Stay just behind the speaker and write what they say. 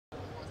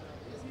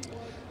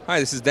Hi,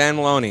 this is Dan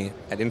Maloney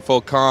at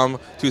InfoComm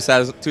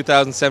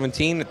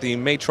 2017 at the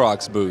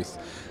Matrox booth.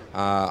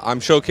 I'm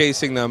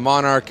showcasing the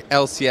Monarch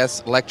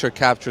LCS lecture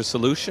capture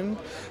solution.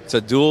 It's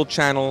a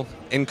dual-channel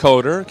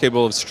encoder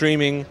capable of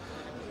streaming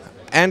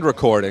and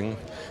recording.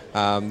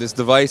 This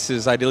device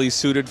is ideally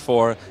suited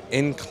for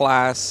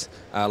in-class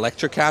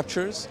lecture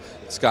captures.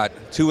 It's got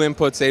two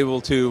inputs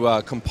able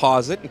to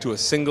composite into a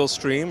single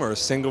stream or a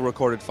single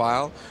recorded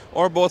file,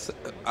 or both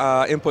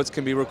inputs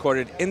can be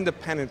recorded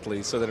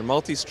independently so that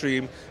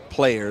multi-stream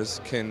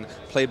players can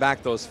play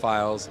back those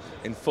files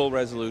in full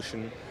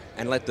resolution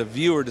and let the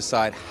viewer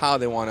decide how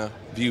they want to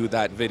view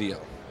that video.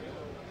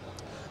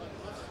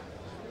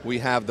 We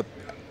have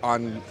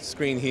on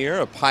screen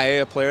here a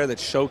Paella player that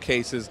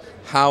showcases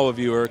how a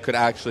viewer could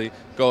actually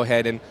go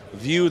ahead and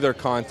view their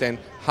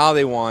content how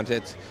they want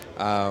it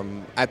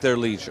at their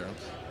leisure.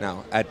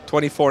 Now, at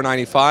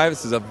 $24.95,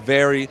 this is a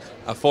very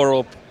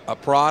affordable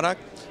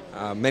product.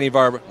 We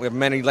have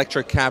many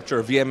lecture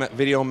capture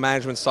video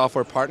management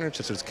software partners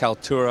such as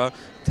Kaltura,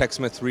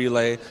 TechSmith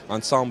Relay,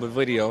 Ensemble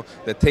Video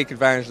that take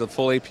advantage of the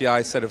full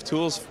API set of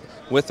tools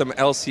with them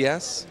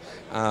LCS,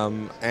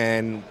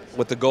 and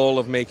with the goal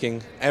of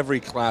making every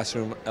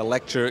classroom a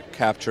lecture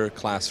capture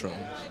classroom.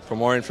 For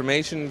more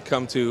information,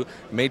 come to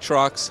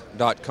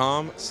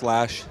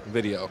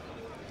matrox.com/video.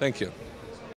 Thank you.